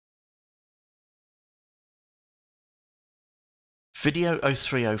Video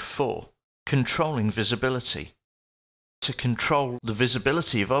 0304, Controlling Visibility. To control the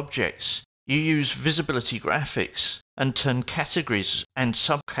visibility of objects, you use visibility graphics and turn categories and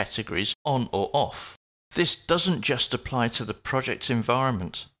subcategories on or off. This doesn't just apply to the project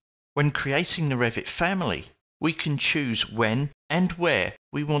environment. When creating the Revit family, we can choose when and where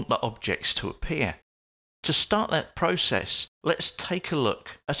we want the objects to appear. To start that process, let's take a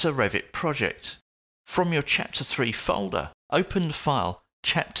look at a Revit project. From your Chapter 3 folder, open the file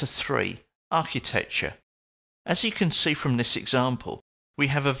Chapter 3 Architecture. As you can see from this example, we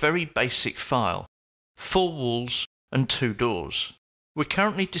have a very basic file, 4 walls and 2 doors. We're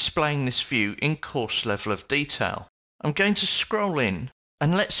currently displaying this view in coarse level of detail. I'm going to scroll in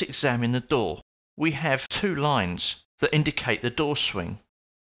and let's examine the door. We have 2 lines that indicate the door swing.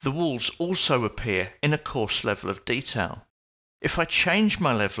 The walls also appear in a coarse level of detail. If I change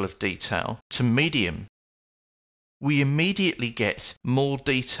my level of detail to medium, we immediately get more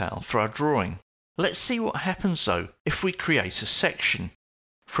detail for our drawing. Let's see what happens though if we create a section.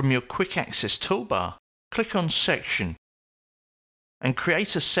 From your quick access toolbar, click on Section and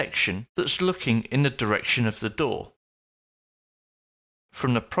create a section that's looking in the direction of the door.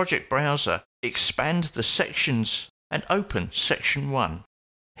 From the project browser, expand the sections and open Section 1.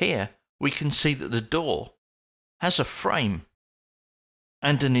 Here we can see that the door has a frame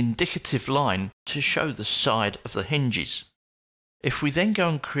and an indicative line to show the side of the hinges. If we then go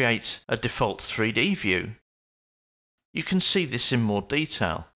and create a default 3D view, you can see this in more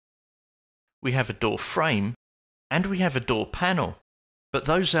detail. We have a door frame and we have a door panel, but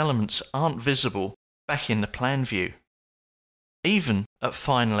those elements aren't visible back in the plan view, even at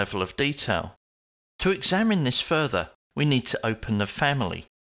fine level of detail. To examine this further, we need to open the family,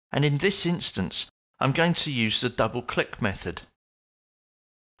 and in this instance, I'm going to use the double-click method.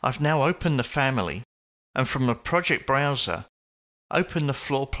 I've now opened the family, and from the project browser, open the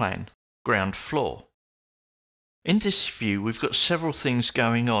floor plan, ground floor. In this view, we've got several things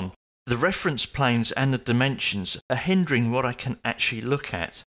going on. The reference planes and the dimensions are hindering what I can actually look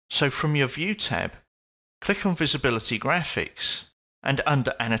at. So from your View tab, click on Visibility Graphics, and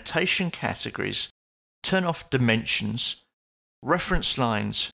under Annotation Categories, turn off Dimensions, Reference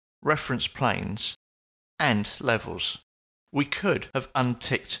Lines, Reference Planes, and Levels. We could have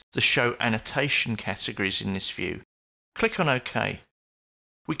unticked the Show Annotation categories in this view. Click on OK.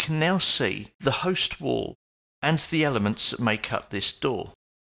 We can now see the host wall and the elements that make up this door.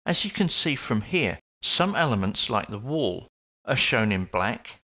 As you can see from here, some elements like the wall are shown in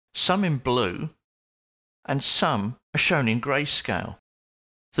black, some in blue, and some are shown in grayscale.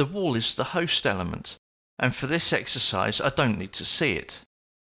 The wall is the host element, and for this exercise I don't need to see it.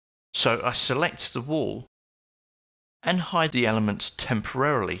 So I select the wall and hide the elements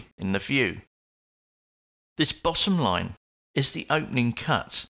temporarily in the view. This bottom line is the opening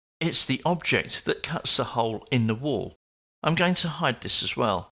cut. It's the object that cuts the hole in the wall. I'm going to hide this as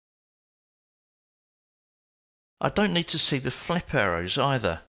well. I don't need to see the flip arrows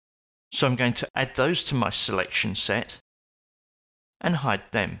either, so I'm going to add those to my selection set and hide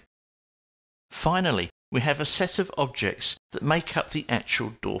them. Finally, we have a set of objects that make up the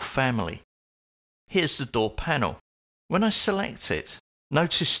actual door family. Here's the door panel. When I select it,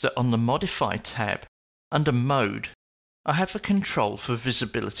 notice that on the Modify tab, under Mode, I have a control for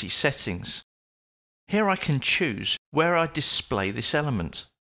visibility settings. Here I can choose where I display this element.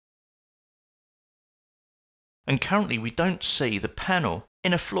 And currently we don't see the panel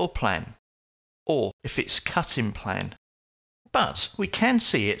in a floor plan, or if it's cut in plan. But we can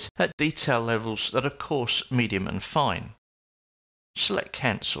see it at detail levels that are coarse, medium and fine. Select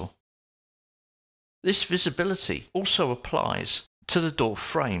Cancel. This visibility also applies to the door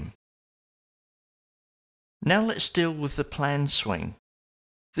frame. Now let's deal with the plan swing.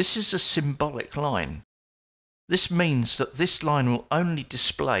 This is a symbolic line. This means that this line will only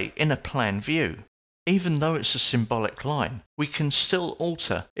display in a plan view. Even though it's a symbolic line, we can still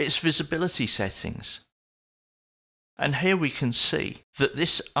alter its visibility settings. And here we can see that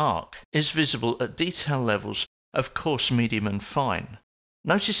this arc is visible at detail levels of coarse, medium and fine.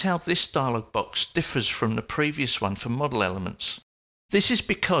 Notice how this dialog box differs from the previous one for model elements. This is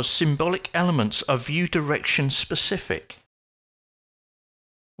because symbolic elements are view direction specific.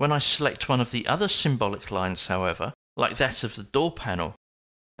 When I select one of the other symbolic lines, however, like that of the door panel,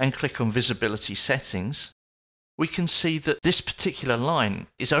 and click on Visibility Settings, we can see that this particular line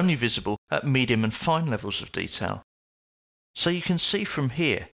is only visible at medium and fine levels of detail. So you can see from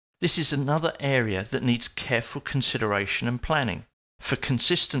here, this is another area that needs careful consideration and planning. For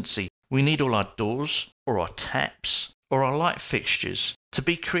consistency, we need all our doors, or our taps, or our light fixtures to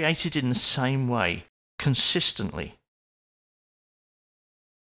be created in the same way, consistently.